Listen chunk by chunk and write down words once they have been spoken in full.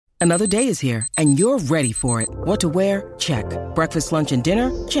Another day is here, and you're ready for it. What to wear? Check. Breakfast, lunch, and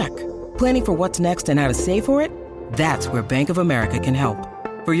dinner? Check. Planning for what's next and how to save for it? That's where Bank of America can help.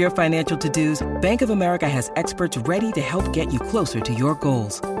 For your financial to-dos, Bank of America has experts ready to help get you closer to your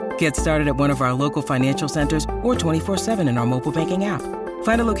goals. Get started at one of our local financial centers or 24/7 in our mobile banking app.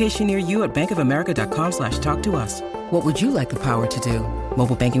 Find a location near you at bankofamerica.com/talktous. What would you like the power to do?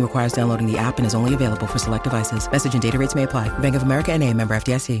 Mobile banking requires downloading the app and is only available for select devices. Message and data rates may apply. Bank of America N.A., member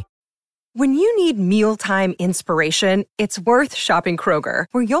FDIC. When you need mealtime inspiration, it's worth shopping Kroger,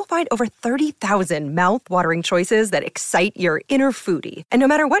 where you'll find over 30,000 mouth-watering choices that excite your inner foodie. And no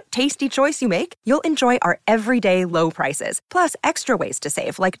matter what tasty choice you make, you'll enjoy our everyday low prices, plus extra ways to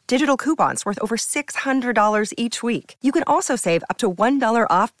save, like digital coupons worth over $600 each week. You can also save up to $1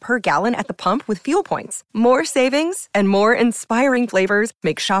 off per gallon at the pump with fuel points. More savings and more inspiring flavors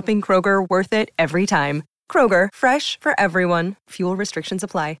make shopping Kroger worth it every time. Kroger, fresh for everyone. Fuel restrictions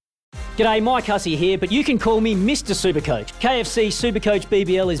apply. G'day, Mike Hussey here, but you can call me Mr. Supercoach. KFC Supercoach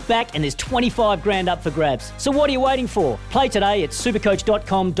BBL is back and there's 25 grand up for grabs. So what are you waiting for? Play today at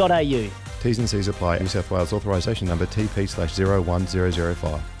supercoach.com.au. T's and C's apply. New South Wales authorisation number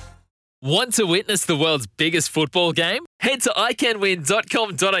TP/01005. Want to witness the world's biggest football game? Head to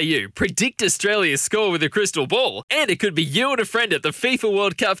iCanWin.com.au, predict Australia's score with a crystal ball, and it could be you and a friend at the FIFA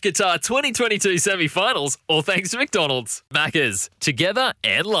World Cup Qatar 2022 semi-finals, all thanks to McDonald's. Maccas, together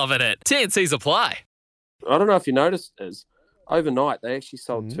and loving it. TNCs apply. I don't know if you noticed, overnight they actually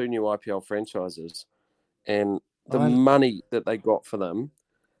sold 2 new IPL franchises, and the money that they got for them,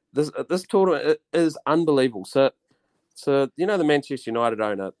 this tournament is unbelievable. So you know the Manchester United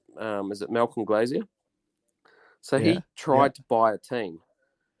owner, is it Malcolm Glazier? So he tried to buy a team.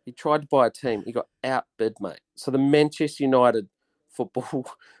 He got outbid, mate. So the Manchester United football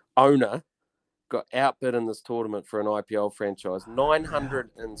owner got outbid in this tournament for an IPL franchise.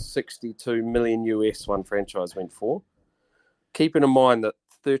 962 million US one franchise went for. Keeping in mind that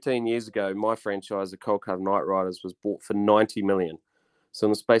 13 years ago, my franchise, the Kolkata Knight Riders, was bought for 90 million. So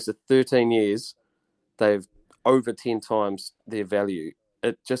in the space of 13 years, they've over 10 times their value.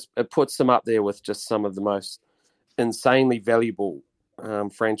 It puts them up there with just some of the most insanely valuable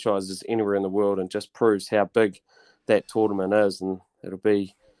franchises anywhere in the world, and just proves how big that tournament is. And it'll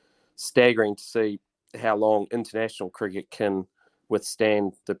be staggering to see how long international cricket can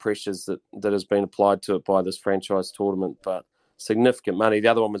withstand the pressures that has been applied to it by this franchise tournament. But significant money. The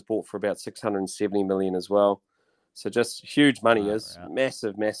other one was bought for about 670 million as well. So just huge money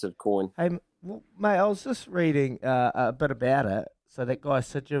massive, massive coin. Hey, well, mate, I was just reading a bit about it. So that guy,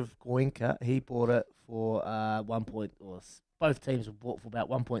 Sajeev Goenka, he bought it for both teams were bought for about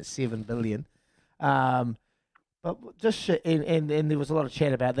 1.7 billion. But just and there was a lot of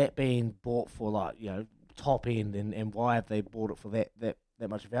chat about that being bought for top end and why have they bought it for that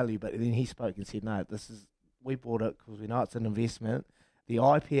much value. But then he spoke and said, no, we bought it because we know it's an investment. The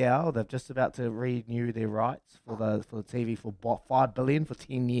IPL, they're just about to renew their rights for the TV for $5 billion for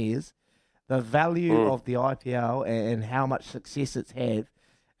 10 years. The value of the IPL and how much success it's had,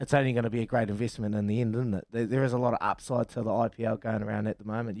 it's only going to be a great investment in the end, isn't it? There is a lot of upside to the IPL going around at the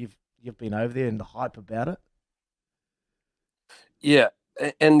moment. You've been over there and the hype about it. Yeah,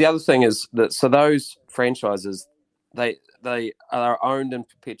 and the other thing is that those franchises, they are owned in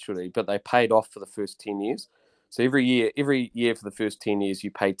perpetuity, but they paid off for the first 10 years. So every year for the first 10 years,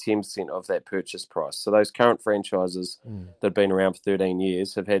 you pay 10% of that purchase price. So those current franchises that have been around for 13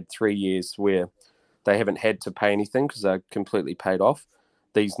 years have had 3 years where they haven't had to pay anything because they're completely paid off.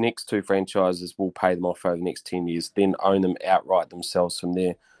 These next 2 franchises will pay them off over the next 10 years, then own them outright themselves from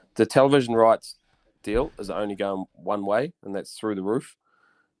there. The television rights deal is only going one way, and that's through the roof.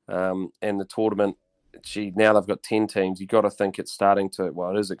 And the tournament, now they've got 10 teams. You've got to think it's starting to,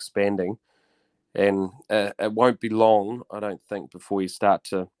 it is expanding. And it won't be long, I don't think, before you start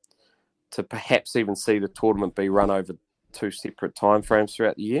to perhaps even see the tournament be run over 2 separate timeframes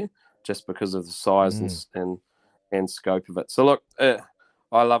throughout the year, just because of the size and scope of it. So look,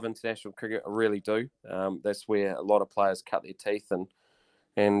 I love international cricket, I really do. That's where a lot of players cut their teeth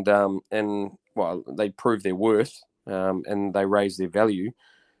and they prove their worth and they raise their value.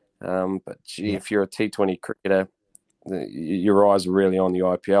 But if you're a T20 cricketer, your eyes are really on the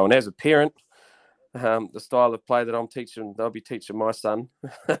IPL. And as a parent, the style of play that I'll be teaching my son.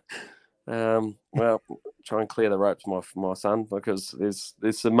 Try and clear the ropes for my son, because there's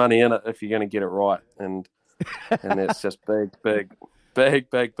some money in it if you're going to get it right, and that's just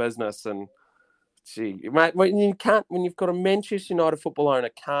big business. And mate, when you've got a Manchester United football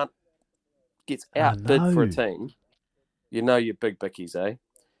owner gets outbid for a team, you know you're big bickies, eh?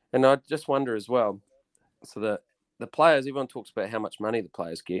 And I just wonder as well, so the players, everyone talks about how much money the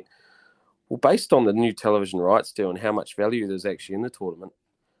players get. Well, based on the new television rights deal and how much value there's actually in the tournament,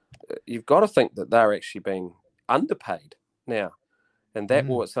 you've got to think that they're actually being underpaid now. And that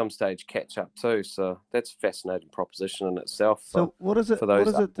will at some stage catch up too. So that's a fascinating proposition in itself. So what does it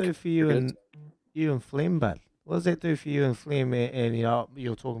do for you and Flem, bud? What does that do for you and Flem? And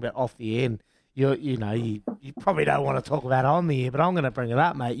you're talking about off the end. You probably don't want to talk about it on the air, but I'm going to bring it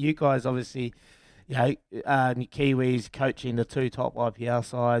up, mate. You guys obviously, Kiwis coaching the 2 top IPL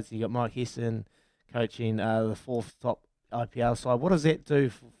sides. You got Mike Hesson coaching the 4th top IPL side. What does that do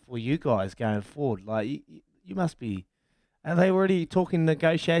for you guys going forward? Like you must be. Are they already talking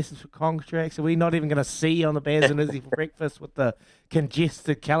negotiations for contracts? Are we not even going to see you on the Baz and Izzy for breakfast with the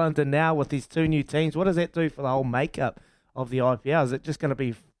congested calendar now with these 2 new teams? What does that do for the whole makeup of the IPL? Is it just going to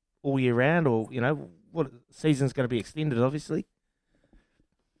be all year round, or what season's going to be extended? Obviously.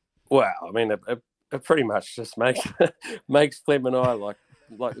 Well, I mean, it pretty much just makes Flem and I like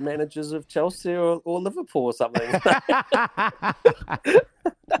the managers of Chelsea or Liverpool or something.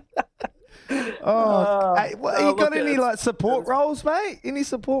 You got any support roles, mate? Any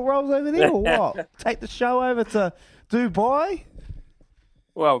support roles over there, or what? Take the show over to Dubai?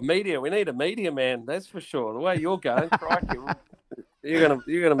 Well, media. We need a media man, that's for sure. The way you're going, crikey, you're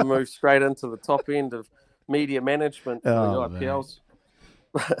gonna move straight into the top end of media management for the IPLs.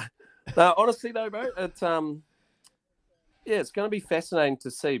 No, honestly though, bro, it's going to be fascinating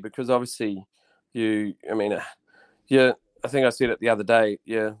to see because obviously I think I said it the other day.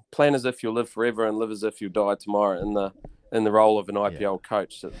 Yeah, plan as if you'll live forever and live as if you'll die tomorrow in the role of an IPL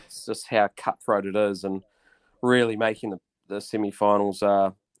coach. It's just how cutthroat it is, and really making the semi-finals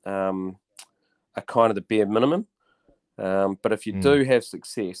are kind of the bare minimum. But if you do have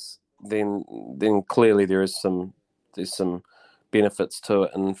success, then clearly there's some benefits to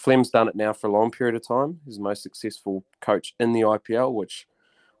it. And Flem's done it now for a long period of time. He's the most successful coach in the IPL, which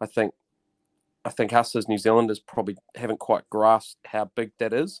I think us as New Zealanders probably haven't quite grasped how big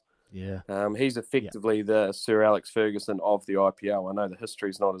that is. Yeah. He's effectively the Sir Alex Ferguson of the IPL. I know the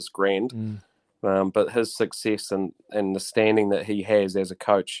history's not as grand, but his success and the standing that he has as a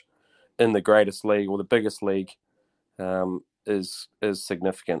coach in the greatest league or the biggest league is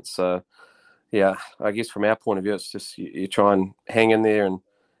significant. So, yeah, I guess from our point of view, it's just you try and hang in there and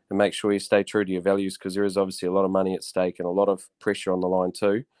make sure you stay true to your values because there is obviously a lot of money at stake and a lot of pressure on the line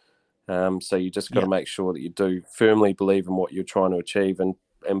too. So you just got to make sure that you do firmly believe in what you're trying to achieve and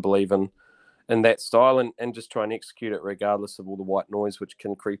believe in that style and just try and execute it regardless of all the white noise which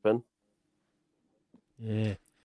can creep in. Yeah.